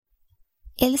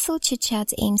Illicit Chit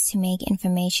Chats aims to make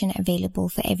information available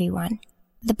for everyone.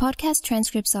 The podcast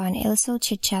transcripts are on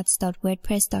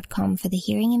illicitchitchats.wordpress.com for the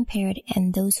hearing impaired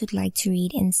and those who'd like to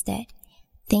read instead.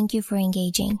 Thank you for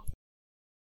engaging.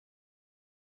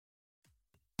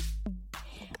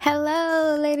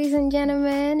 Hello, ladies and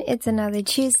gentlemen. It's another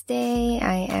Tuesday.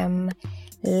 I am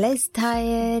less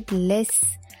tired, less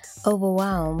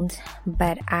overwhelmed,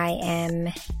 but I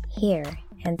am here.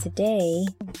 And today,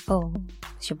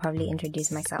 should probably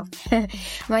introduce myself.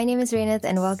 My name is Rainath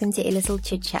and welcome to Illicit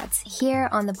Chit Chats, here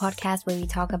on the podcast where we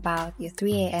talk about your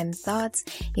 3 a.m. thoughts,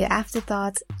 your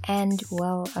afterthoughts, and,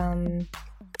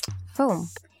 film.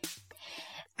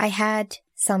 I had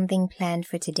something planned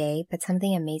for today, but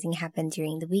something amazing happened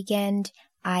during the weekend.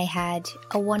 I had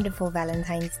a wonderful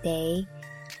Valentine's Day.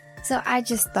 So I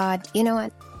just thought, you know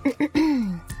what?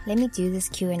 Let me do this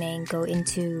Q&A and delve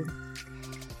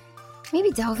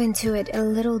into it a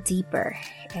little deeper,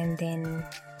 and then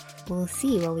we'll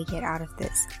see what we get out of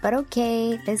this. But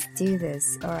okay, let's do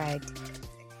this. Alright.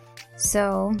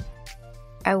 So,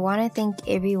 I want to thank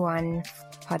everyone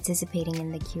participating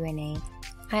in the Q&A.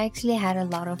 I actually had a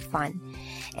lot of fun.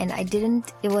 And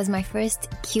it was my first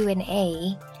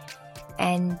Q&A,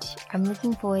 and I'm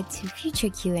looking forward to future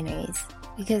Q&As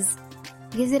because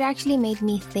it actually made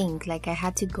me think. Like, I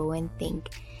had to go and think,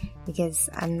 because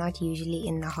I'm not usually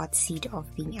in the hot seat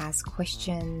of being asked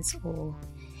questions or,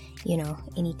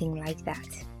 anything like that.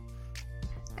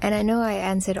 And I know I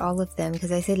answered all of them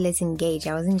because I said let's engage.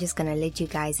 I wasn't just gonna let you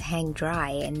guys hang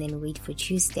dry and then wait for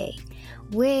Tuesday,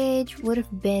 which would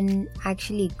have been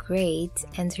actually great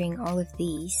answering all of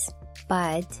these,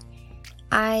 but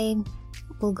I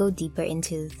will go deeper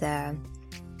into the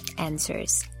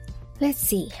answers. Let's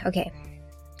see. Okay.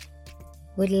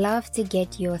 Would love to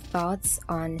get your thoughts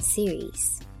on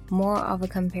series. More of a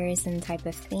comparison type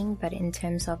of thing, but in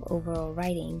terms of overall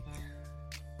writing,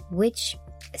 which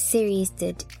series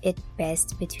did it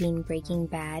best between Breaking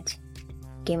Bad,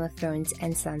 Game of Thrones,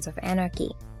 and Sons of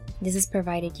Anarchy? This is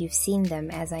provided you've seen them,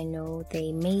 as I know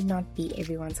they may not be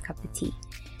everyone's cup of tea.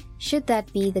 Should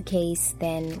that be the case,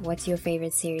 then what's your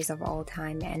favorite series of all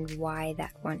time and why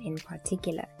that one in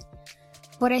particular?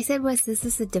 What I said was this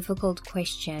is a difficult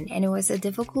question, and it was a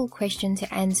difficult question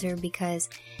to answer because,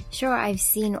 sure, I've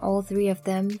seen all 3 of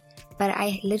them, but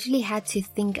I literally had to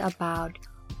think about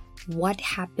what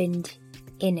happened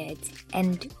in it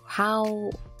and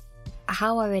how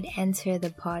I would answer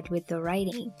the part with the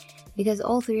writing, because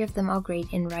all 3 of them are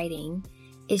great in writing.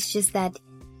 It's just that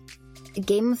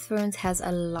Game of Thrones has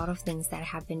a lot of things that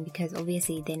happen because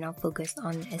obviously they're not focused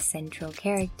on a central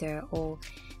character or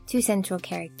 2 central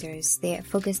characters. They're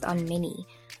focused on many.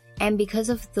 And because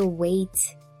of the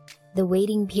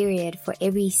waiting period for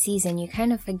every season, you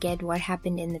kind of forget what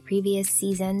happened in the previous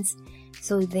seasons.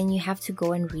 So then you have to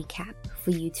go and recap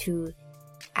for you to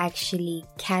actually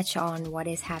catch on what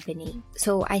is happening.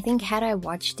 So I think had I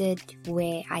watched it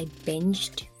where I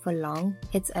binged for long,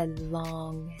 it's a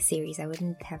long series. I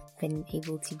wouldn't have been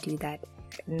able to do that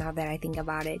now that I think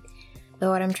about it. But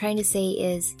what I'm trying to say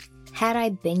is, had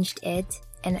I binged it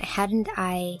and hadn't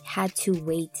I had to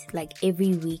wait like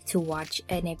every week to watch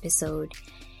an episode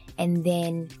and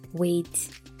then wait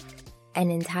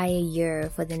an entire year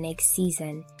for the next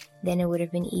season, then it would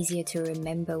have been easier to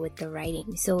remember with the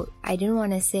writing. So I didn't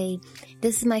want to say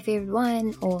this is my favorite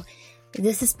one or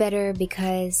this is better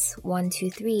because 1, 2,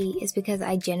 3. It's because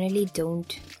I generally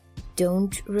don't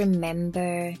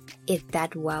remember it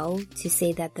that well to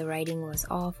say that the writing was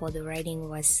off or the writing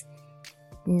was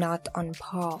not on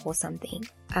par or something.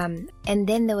 And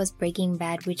then there was Breaking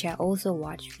Bad, which I also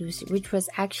watched, which was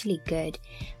actually good.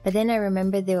 But then I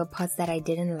remember there were parts that I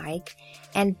didn't like,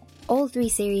 and all 3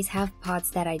 series have parts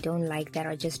that I don't like that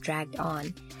are just dragged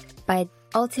on. But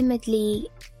ultimately,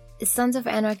 Sons of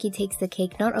Anarchy takes the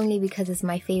cake, not only because it's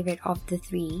my favorite of the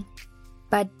 3,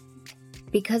 but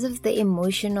because of the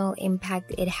emotional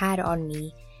impact it had on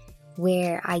me,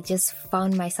 where I just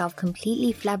found myself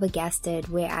completely flabbergasted,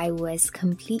 where I was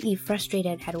completely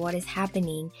frustrated at what is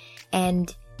happening.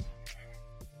 And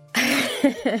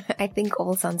I think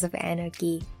all Sons of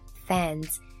Anarchy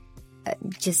fans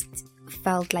just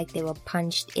felt like they were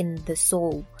punched in the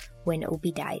soul when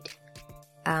Opie died.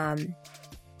 And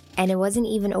it wasn't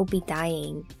even Opie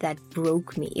dying that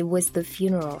broke me. It was the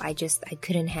funeral. I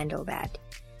couldn't handle that.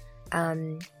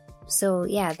 So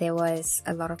yeah, there was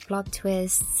a lot of plot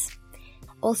twists.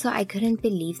 Also, I couldn't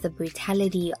believe the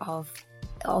brutality of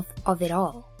it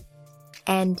all.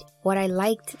 And what I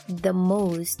liked the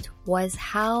most was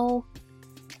how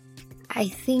I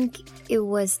think it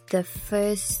was the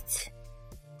first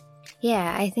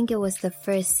Yeah, I think it was the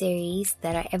first series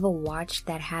that I ever watched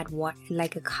that had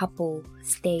like a couple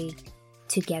stay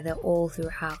together all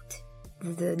throughout.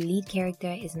 The lead character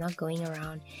is not going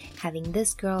around having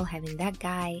this girl, having that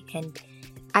guy, and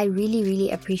I really,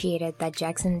 really appreciated that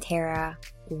Jax and Tara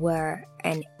were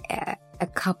a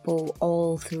couple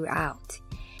all throughout.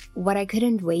 What I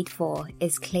couldn't wait for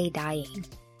is Clay dying.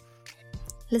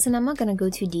 Listen, I'm not gonna go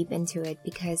too deep into it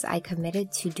because I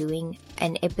committed to doing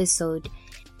an episode.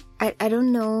 I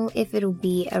don't know if it'll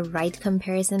be a right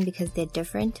comparison because they're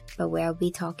different, but where I'll be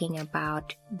talking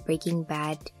about Breaking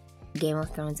Bad, Game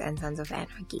of Thrones, and Sons of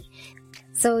Anarchy.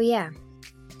 So yeah,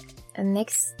 the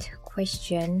next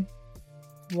question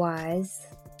was,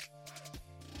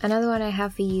 another one I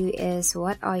have for you is,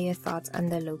 what are your thoughts on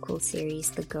the local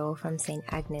series The Girl from St.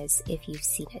 Agnes, if you've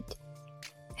seen it?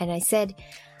 And I said,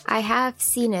 I have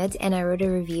seen it and I wrote a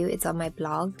review. It's on my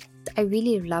blog. I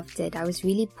really loved it. I was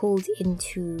really pulled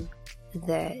into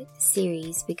the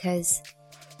series because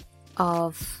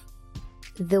of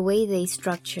the way they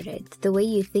structured it, the way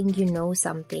you think you know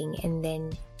something and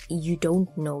then you don't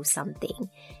know something.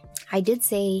 I did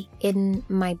say in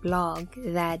my blog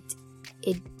that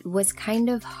it was kind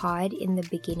of hard in the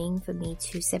beginning for me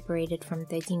to separate it from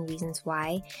 13 Reasons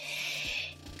Why.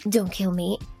 Don't kill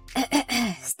me.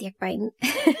 Stekbein.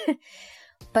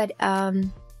 But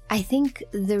I think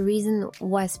the reason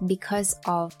was because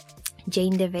of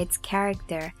Jane DeVitt's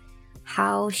character,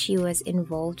 how she was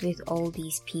involved with all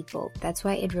these people. That's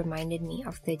why it reminded me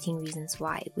of 13 Reasons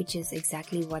Why, which is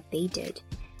exactly what they did.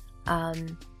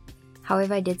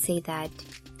 However, I did say that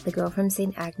the girl from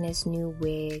St. Agnes knew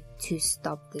where to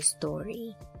stop the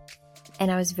story. And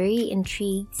I was very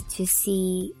intrigued to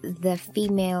see the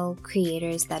female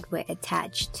creators that were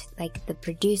attached, like the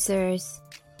producers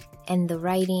and the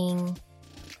writing.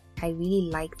 I really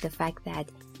like the fact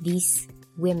that these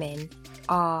women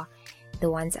are the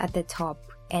ones at the top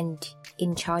and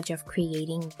in charge of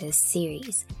creating this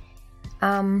series.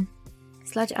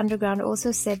 Sludge Underground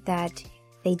also said that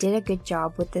they did a good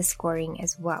job with the scoring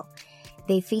as well.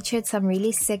 They featured some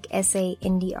really sick SA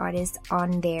indie artists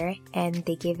on there, and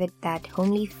they gave it that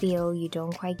homely feel you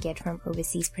don't quite get from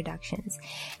overseas productions.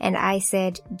 And I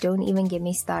said, don't even get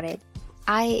me started.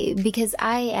 Because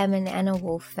I am an Anna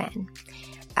Wolf fan.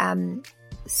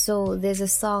 So there's a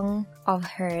song of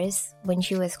hers when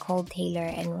she was called Taylor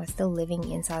and was still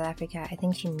living in South Africa. I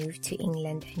think she moved to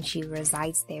England and she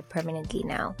resides there permanently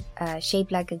now.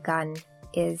 Shaped Like a Gun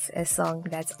is a song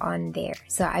that's on there.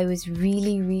 So I was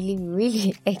really, really,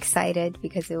 really excited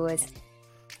because it was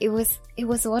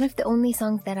one of the only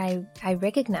songs that I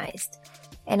recognized.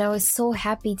 And I was so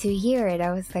happy to hear it.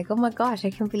 I was like, oh my gosh, I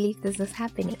can't believe this is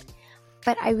happening.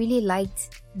 But I really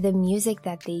liked the music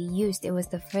that they used. It was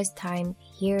the first time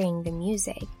hearing the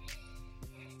music.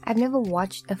 I've never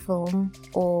watched a film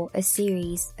or a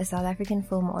series, a South African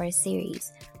film or a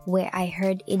series, where I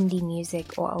heard indie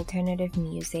music or alternative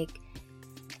music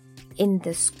in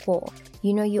the score.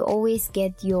 You know, you always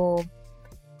get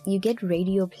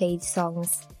radio played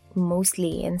songs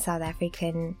mostly in South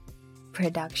African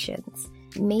productions.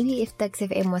 Maybe if Tuks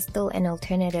FM was still an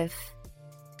alternative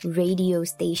radio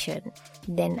station,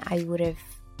 then I would have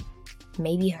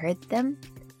maybe heard them,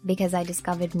 because I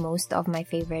discovered most of my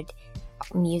favorite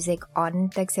music on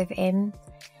Tuks FM.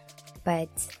 But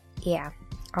yeah,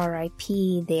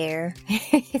 RIP there.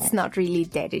 It's not really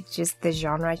dead, it's just the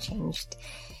genre changed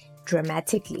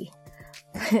dramatically.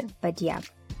 But yeah.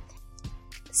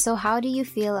 So how do you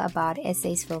feel about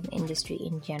SA's film industry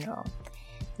in general?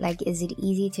 Like, is it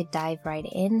easy to dive right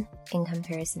in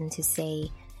comparison to, say,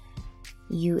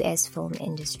 US film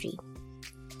industry?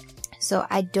 So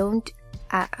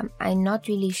I'm not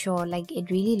really sure. Like,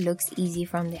 it really looks easy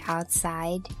from the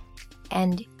outside,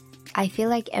 and I feel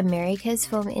like America's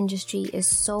film industry is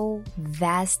so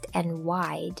vast and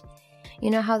wide. You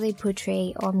know how they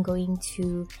portray, oh, I'm going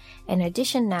to an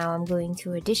audition now, I'm going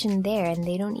to audition there, and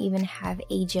they don't even have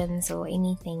agents or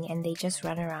anything, and they just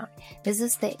run around. This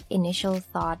is the initial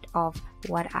thought of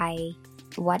what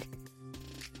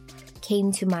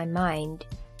came to my mind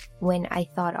when I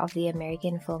thought of the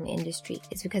American film industry.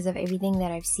 It's because of everything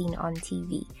that I've seen on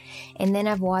TV. And then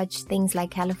I've watched things like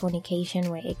Californication,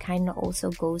 where it kind of also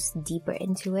goes deeper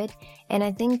into it. And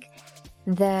I think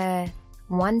the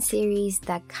one series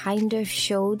that kind of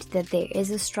showed that there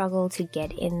is a struggle to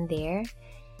get in there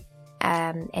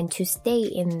and to stay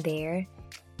in there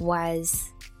was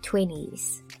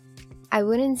 20s. I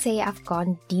wouldn't say I've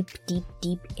gone deep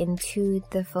into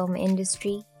the film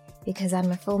industry, because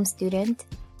I'm a film student,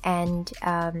 and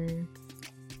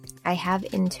I have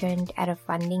interned at a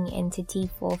funding entity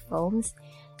for films,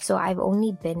 So I've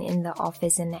only been in the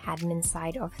office and the admin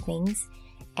side of things,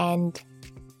 and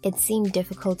it seemed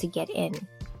difficult to get in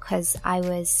because I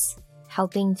was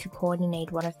helping to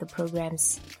coordinate one of the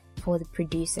programs for the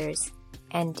producers,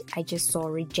 and I just saw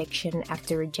rejection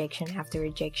after rejection after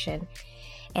rejection.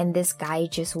 And this guy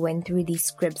just went through these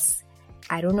scripts.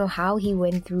 I don't know how he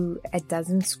went through a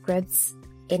dozen scripts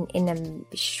in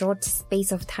a short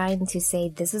space of time to say,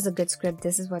 this is a good script,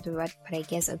 this is what, but I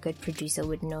guess a good producer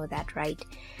would know that, right?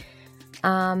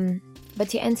 But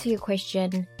to answer your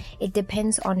question, it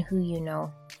depends on who you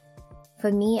know.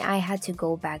 For me, I had to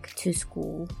go back to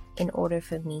school in order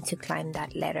for me to climb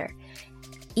that ladder.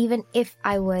 Even if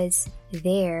I was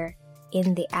there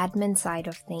in the admin side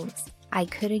of things, I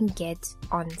couldn't get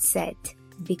on set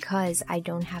because I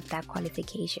don't have that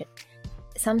qualification.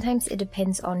 Sometimes it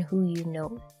depends on who you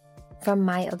know. From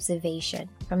my observation,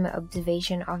 from the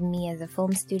observation of me as a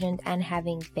film student and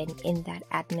having been in that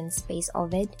admin space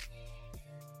of it.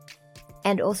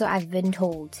 And also I've been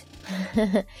told,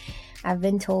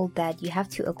 that you have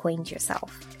to acquaint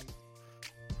yourself.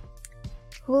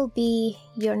 Who will be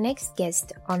your next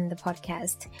guest on the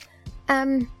podcast?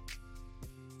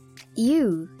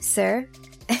 You, sir,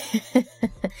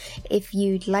 if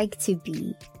you'd like to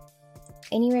be.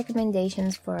 Any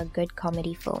recommendations for a good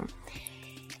comedy film?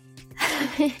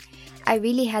 I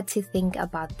really had to think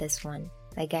about this one.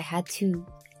 Like, I had to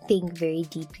think very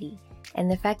deeply.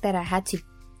 And the fact that I had to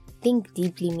think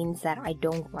deeply means that I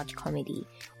don't watch comedy.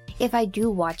 If I do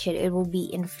watch it, it will be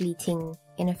in a fleeting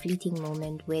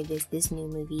moment where there's this new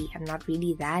movie. I'm not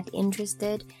really that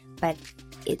interested, but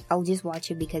I'll just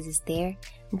watch it because it's there.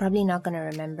 I'm probably not gonna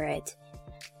remember it.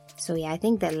 So yeah, I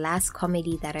think the last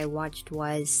comedy that I watched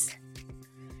was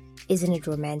Isn't It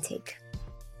Romantic?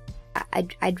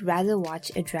 I'd rather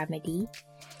watch a dramedy,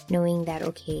 knowing that,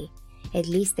 okay, at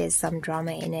least there's some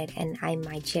drama in it and I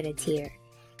might shed a tear.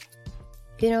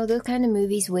 You know, those kind of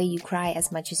movies where you cry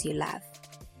as much as you laugh.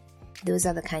 Those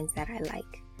are the kinds that I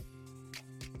like.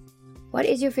 What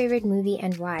is your favorite movie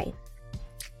and why?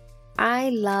 I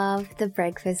love The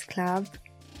Breakfast Club.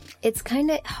 It's kind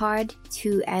of hard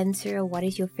to answer what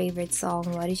is your favorite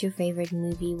song, what is your favorite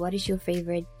movie, what is your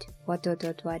favorite what,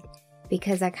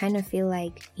 because I kind of feel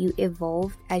like you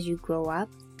evolve as you grow up,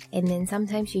 and then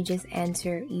sometimes you just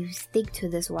you stick to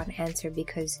this one answer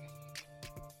because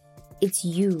it's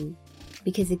you,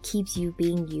 because it keeps you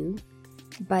being you.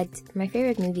 But my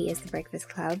favorite movie is The Breakfast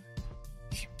Club.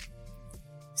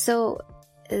 So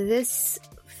this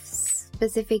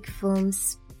specific film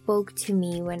spoke to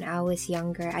me when I was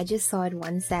younger. I just saw it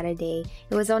one Saturday.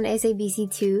 It was on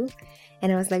SABC2.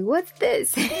 And I was like, what's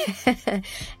this?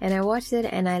 And I watched it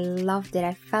and I loved it.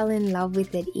 I fell in love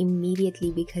with it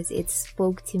immediately because it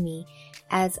spoke to me,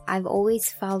 as I've always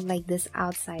felt like this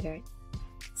outsider.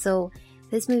 So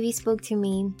this movie spoke to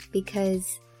me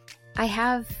because I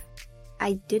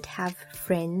did have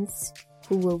friends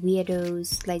who were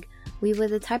weirdos. Like, we were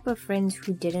the type of friends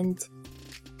who didn't,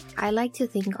 I like to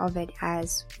think of it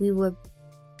as we were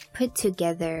put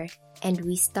together and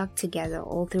we stuck together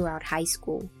all throughout high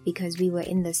school because we were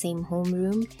in the same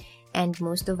homeroom and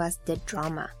most of us did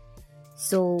drama.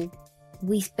 So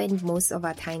we spent most of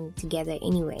our time together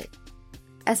anyway.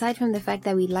 Aside from the fact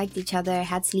that we liked each other,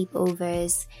 had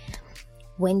sleepovers,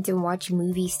 went and watched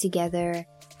movies together,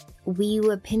 we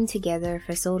were pinned together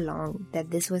for so long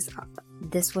that this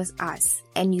was us.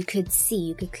 And you could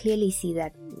clearly see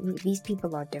that these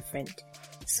people are different.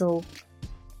 So,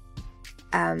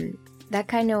 that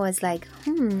kind of was like,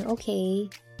 okay,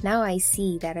 now I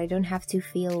see that I don't have to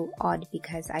feel odd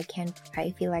because I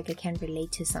feel like I can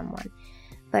relate to someone.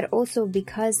 But also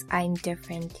because I'm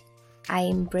different, I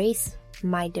embrace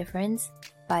my difference,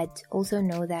 but also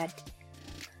know that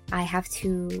I have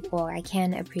to, or I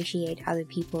can appreciate other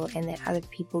people and that other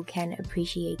people can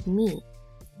appreciate me.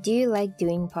 Do you like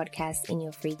doing podcasts in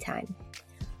your free time?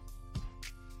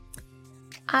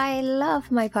 I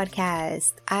love my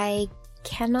podcast. I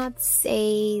cannot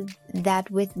say that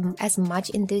with as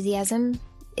much enthusiasm.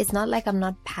 It's not like I'm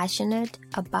not passionate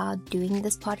about doing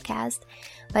this podcast,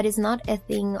 but it's not a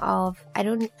thing of, I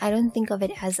don't think of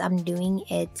it as I'm doing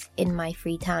it in my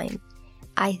free time.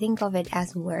 I think of it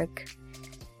as work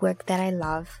that I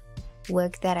love,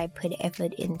 work that I put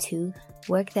effort into,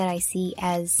 work that I see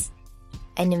as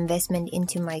an investment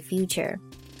into my future.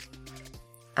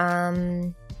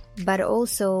 But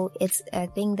also it's a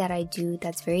thing that I do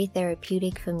that's very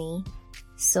therapeutic for me.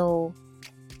 So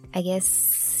I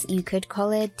guess you could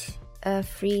call it a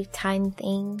free time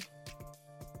thing.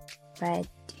 But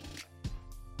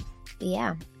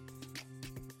yeah.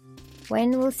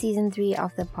 When will season 3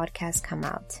 of the podcast come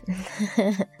out?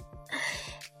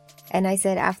 And I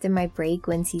said after my break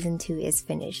when season 2 is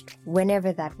finished.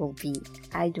 Whenever that will be.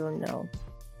 I don't know.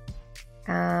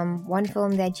 One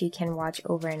film that you can watch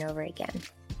over and over again.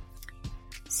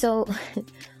 So,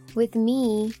 with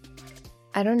me,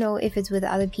 I don't know if it's with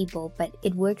other people, but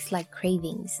it works like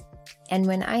cravings. And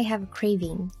when I have a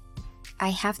craving, I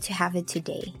have to have it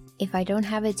today. If I don't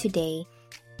have it today,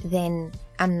 then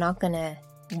I'm not gonna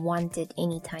want it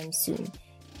anytime soon.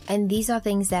 And these are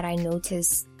things that I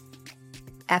noticed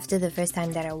after the first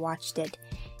time that I watched it.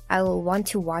 I will want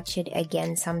to watch it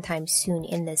again sometime soon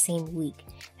in the same week.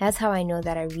 That's how I know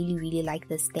that I really, really like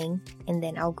this thing. And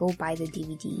then I'll go buy the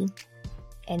DVD.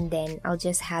 And then I'll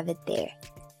just have it there.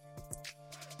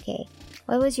 Okay,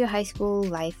 what was your high school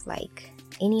life like?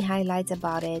 Any highlights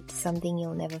about it? Something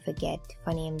you'll never forget?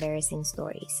 Funny, embarrassing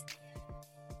stories?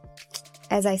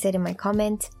 As I said in my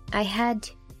comment, I had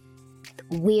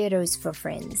weirdos for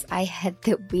friends. I had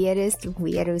the weirdest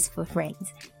weirdos for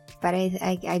friends. But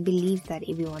I believe that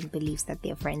everyone believes that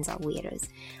their friends are weirdos.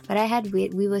 But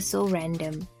we were so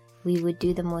random. We would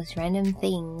do the most random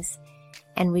things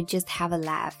and we'd just have a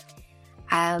laugh.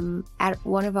 At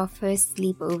one of our first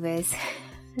sleepovers,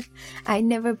 I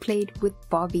never played with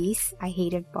Barbies. I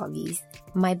hated Barbies.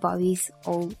 My Barbies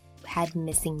all had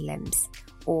missing limbs,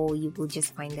 or you will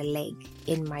just find a leg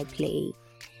in my plaything.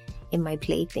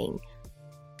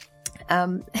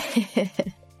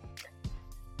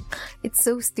 It's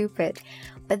so stupid.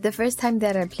 But the first time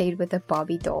that I played with a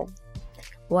Barbie doll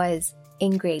was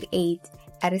in grade 8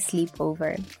 at a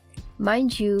sleepover.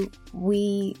 Mind you,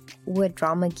 we were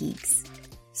drama geeks.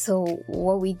 So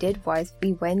what we did was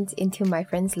we went into my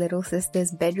friend's little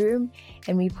sister's bedroom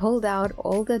and we pulled out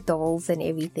all the dolls and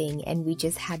everything and we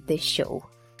just had this show.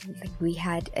 Like we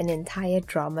had an entire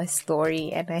drama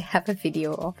story and I have a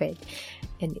video of it.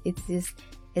 And it's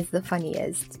the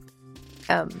funniest.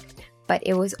 But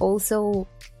it was also,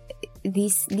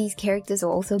 these characters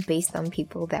are also based on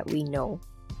people that we know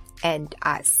and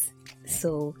us.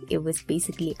 So it was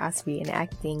basically us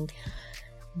reenacting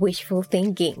wishful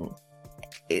thinking.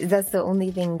 That's the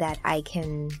only thing that I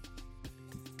can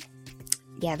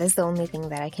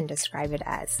describe it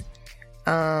as.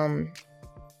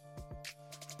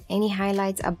 Any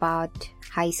highlights about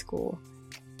high school?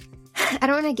 I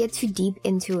don't want to get too deep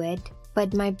into it,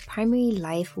 but my primary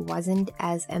life wasn't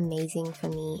as amazing for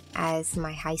me as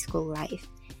my high school life,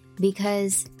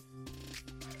 because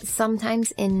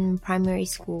sometimes in primary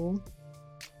school,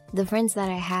 the friends that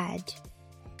I had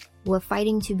were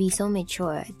fighting to be so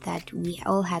mature that we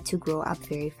all had to grow up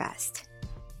very fast.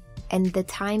 And the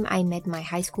time I met my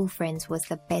high school friends was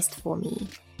the best for me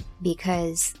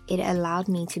because it allowed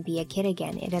me to be a kid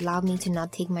again. It allowed me to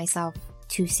not take myself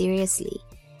too seriously.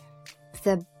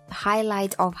 The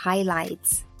highlight of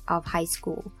highlights of high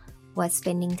school was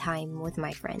spending time with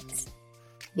my friends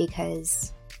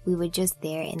because we were just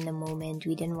there in the moment.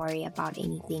 We didn't worry about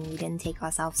anything. We didn't take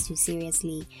ourselves too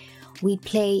seriously. We'd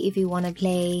play if we want to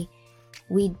play.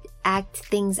 We'd act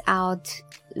things out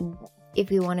if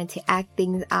we wanted to act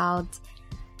things out.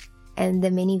 And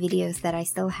the many videos that I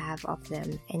still have of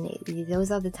them. And those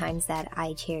are the times that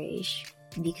I cherish,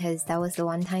 because that was the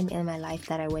one time in my life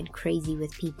that I went crazy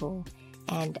with people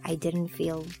and I didn't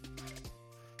feel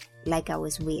like I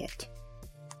was weird.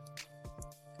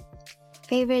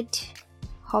 Favorite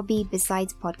hobby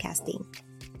besides podcasting?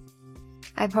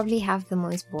 I probably have the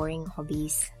most boring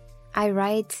hobbies. I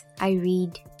write, I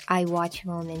read, I watch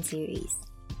film and series.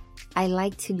 I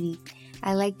like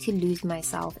to lose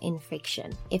myself in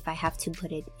fiction, if I have to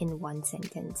put it in one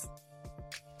sentence.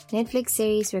 Netflix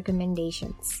series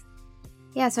recommendations.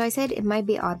 Yeah, so I said it might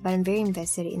be odd, but I'm very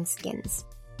invested in Skins.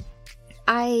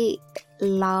 I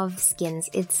love Skins.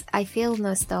 I feel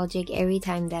nostalgic every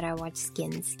time that I watch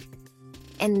Skins.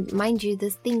 And mind you,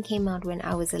 this thing came out when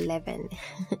I was 11.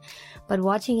 But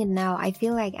watching it now, I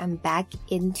feel like I'm back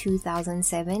in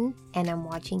 2007 and I'm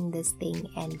watching this thing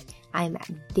and I'm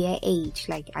at their age.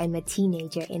 Like I'm a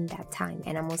teenager in that time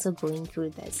and I'm also going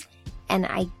through this. And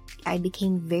I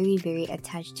became very, very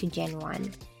attached to Gen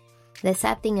 1. The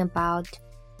sad thing about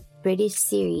British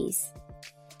series,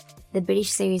 the British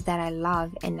series that I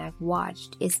love and I've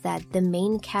watched, is that the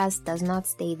main cast does not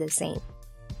stay the same.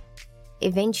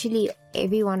 Eventually,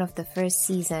 every one of the first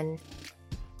season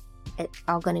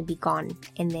are going to be gone,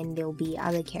 and then there'll be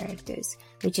other characters,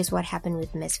 which is what happened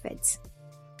with Misfits.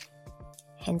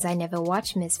 Hence, I never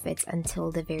watched Misfits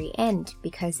until the very end,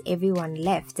 because everyone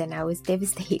left and I was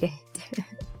devastated.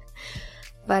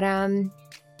 But,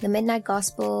 The Midnight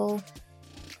Gospel,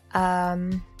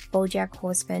 BoJack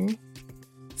Horseman,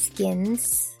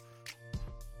 Skins.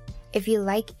 If you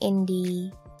like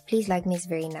indie, please like me, it's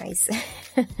very nice.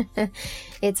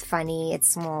 It's funny,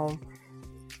 it's small.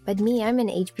 But me, I'm an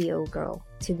HBO girl,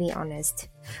 to be honest.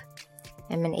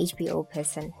 I'm an HBO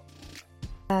person.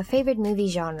 Favorite movie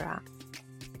genre?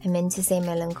 I meant to say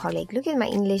melancholic. Look at my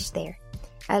English there.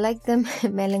 I like them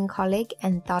melancholic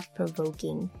and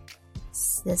thought-provoking.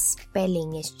 The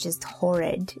spelling is just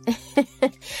horrid.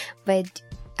 But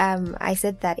I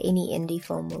said that any indie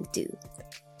film will do.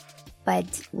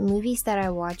 But movies that I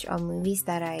watch are movies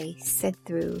that I sit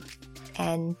through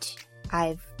and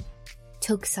I've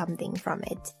took something from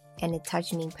it and it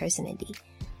touched me personally.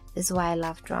 This is why I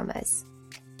love dramas.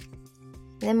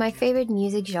 Then my favorite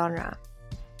music genre.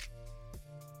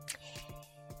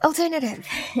 Alternative.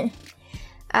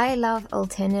 I love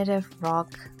alternative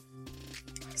rock.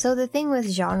 So the thing with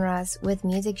genres, with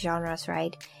music genres,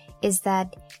 right, is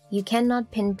that you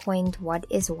cannot pinpoint what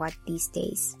is what these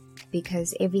days,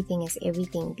 because everything is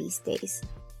everything these days.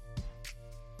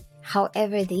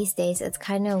 However, these days it's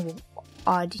kind of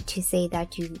odd to say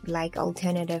that you like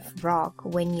alternative rock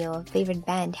when your favorite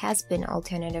band has been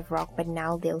alternative rock, but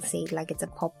now they'll say like it's a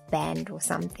pop band or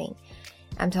something.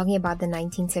 I'm talking about the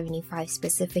 1975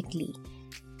 specifically.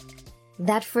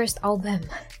 That first album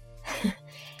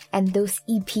and those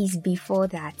EPs before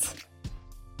that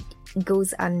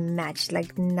goes unmatched,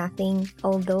 like nothing.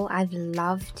 Although I've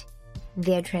loved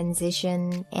their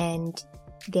transition and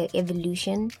their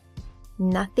evolution,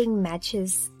 nothing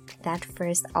matches that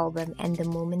first album. And the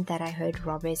moment that I heard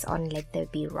Robbers on Let There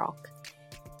Be Rock,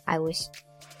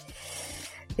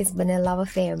 it's been a love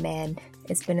affair, man.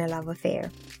 It's been a love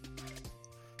affair.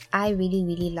 I really,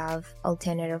 really love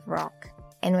alternative rock.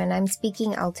 And when I'm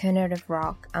speaking alternative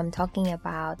rock, I'm talking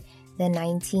about the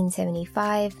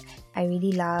 1975. I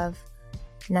really love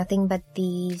Nothing But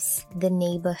Thieves, The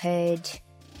Neighborhood.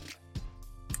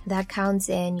 That counts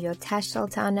in your Tash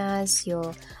Sultanas,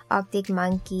 your Arctic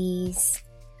Monkeys.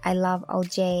 I love All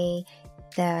J,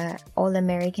 the All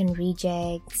American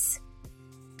Rejects.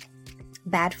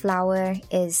 Bad Flower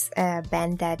is a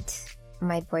band that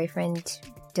my boyfriend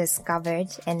discovered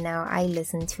and now I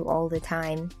listen to all the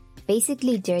time.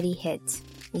 Basically Dirty Hit.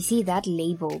 You see that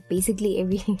label? Basically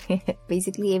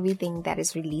everything that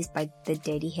is released by the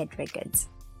Dirty Hit records.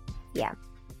 Yeah.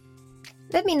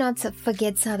 Let me not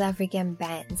forget South African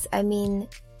bands. I mean,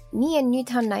 me and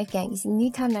Newtown Knife Gang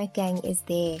is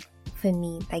there for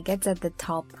me. Like, it's at the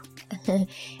top.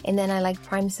 And then I like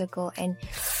Prime Circle and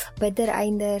Beter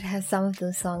Einder has some of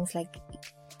those songs like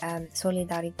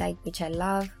Solidariteit, which I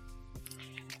love.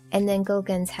 And then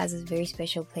Gilkins has a very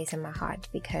special place in my heart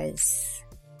because,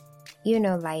 you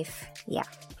know, life. Yeah.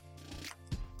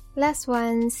 Last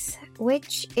ones.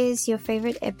 Which is your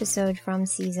favorite episode from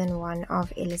season 1 of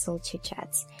Illicil Chit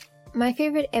Chats? My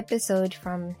favorite episode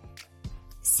from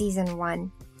season 1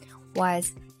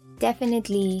 was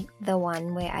definitely the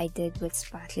one where I did with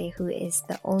Spatley, who is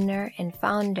the owner and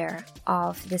founder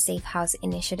of the Safe House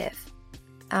Initiative.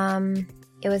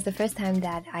 It was the first time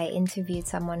that I interviewed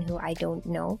someone who I don't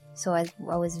know, so I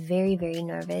was very, very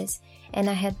nervous, and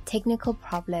I had technical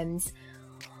problems.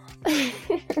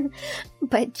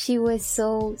 But she was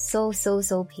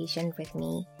so patient with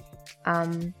me.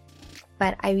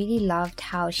 But I really loved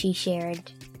how she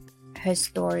shared her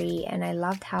story, and I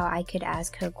loved how I could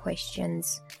ask her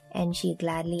questions and she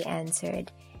gladly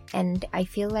answered. And I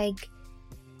feel like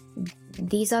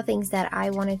these are things that I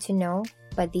wanted to know,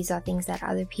 but these are things that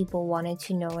other people wanted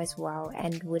to know as well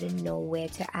and wouldn't know where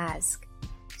to ask.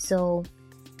 So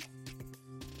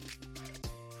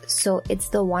it's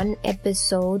the one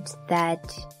episode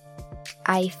that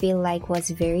I feel like was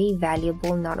very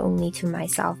valuable, not only to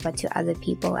myself but to other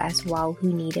people as well,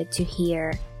 who needed to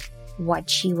hear what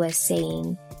she was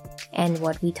saying and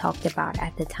what we talked about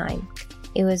at the time.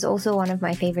 It was also one of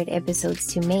my favorite episodes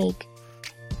to make.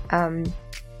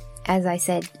 As I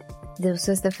said, this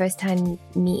was the first time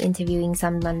me interviewing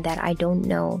someone that I don't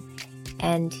know,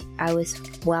 and I was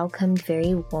welcomed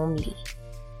very warmly.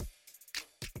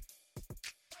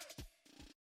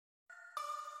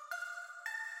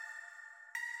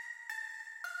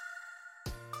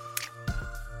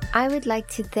 I would like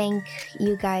to thank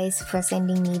you guys for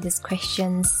sending me these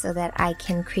questions so that I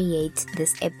can create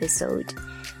this episode.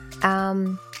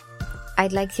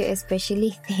 I'd like to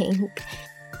especially thank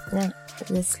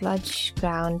the Sludge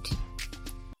Ground.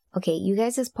 Okay, you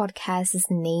guys' podcast's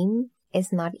name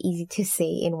is not easy to say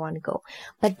in one go,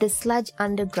 but the Sludge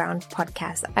Underground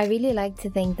podcast. I really like to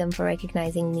thank them for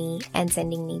recognizing me and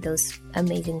sending me those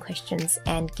amazing questions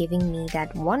and giving me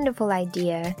that wonderful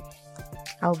idea.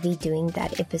 I'll be doing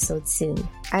that episode soon.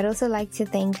 I'd also like to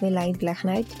thank Milay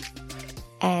Blechnout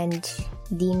and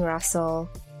Dean Russell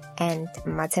and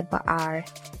Matepa R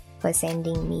for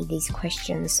sending me these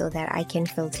questions so that I can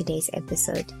fill today's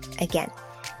episode again.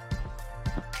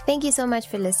 Thank you so much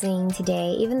for listening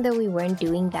today. Even though we weren't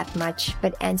doing that much,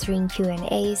 but answering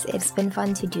Q&As, it's been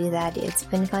fun to do that. It's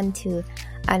been fun to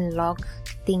unlock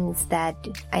things that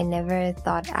I never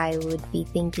thought I would be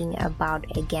thinking about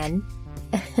again.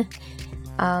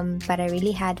 But I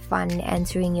really had fun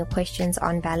answering your questions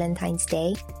on Valentine's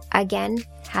Day. Again,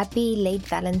 happy late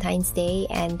Valentine's Day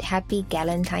and happy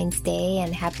Galentine's Day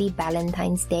and happy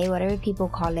Valentine's Day, whatever people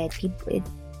call it.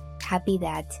 Happy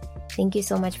that. Thank you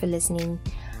so much for listening.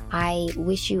 I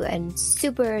wish you a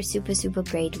super, super, super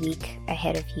great week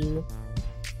ahead of you.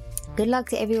 Good luck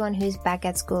to everyone who's back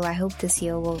at school. I hope this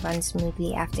year will run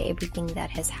smoothly after everything that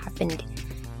has happened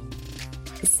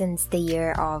since the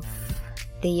year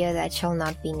that shall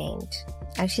not be named.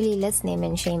 Actually, let's name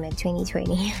and shame it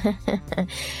 2020.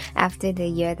 After the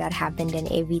year that happened and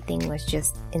everything was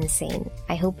just insane.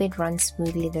 I hope it runs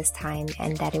smoothly this time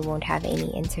and that it won't have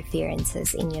any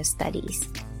interferences in your studies.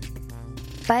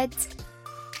 But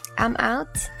I'm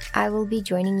out. I will be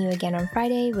joining you again on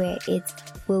Friday, where it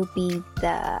will be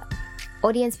the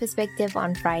audience perspective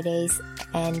on Fridays,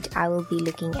 and I will be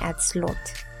looking at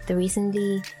Slot, the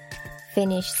recently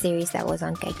finished series that was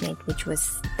on Kyknet, which was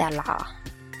Stella,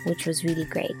 which was really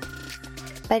great.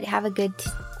 But have a good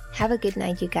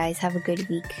night, you guys. Have a good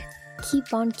week.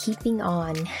 Keep on keeping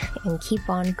on and keep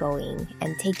on going,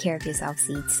 and take care of yourself,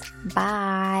 seeds.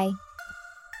 Bye.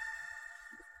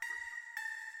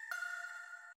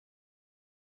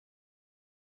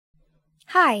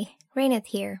 Hi, Rainath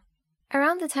here.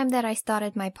 Around the time that I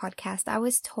started my podcast, I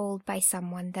was told by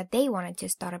someone that they wanted to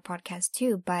start a podcast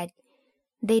too, but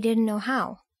they didn't know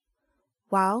how.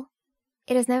 Well,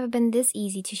 it has never been this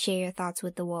easy to share your thoughts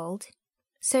with the world.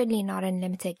 Certainly not in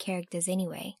limited characters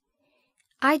anyway.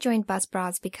 I joined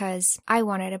Buzzsprout because I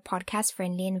wanted a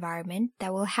podcast-friendly environment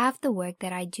that will have the work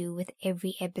that I do with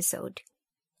every episode.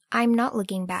 I'm not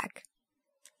looking back.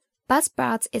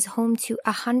 Buzzsprout is home to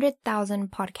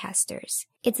 100,000 podcasters.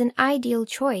 It's an ideal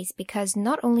choice because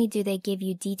not only do they give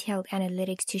you detailed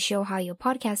analytics to show how your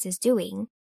podcast is doing,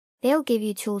 they'll give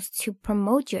you tools to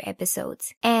promote your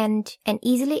episodes and an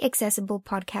easily accessible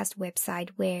podcast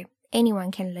website where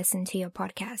anyone can listen to your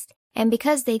podcast. And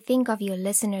because they think of your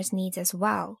listeners' needs as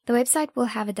well, the website will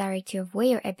have a directory of where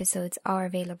your episodes are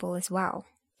available as well.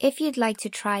 If you'd like to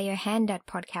try your hand at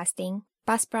podcasting,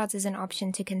 Buzzsprout is an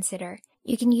option to consider.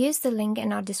 You can use the link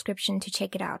in our description to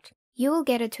check it out. You will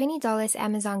get a $20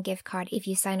 Amazon gift card if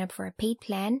you sign up for a paid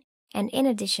plan, and in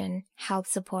addition, help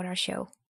support our show.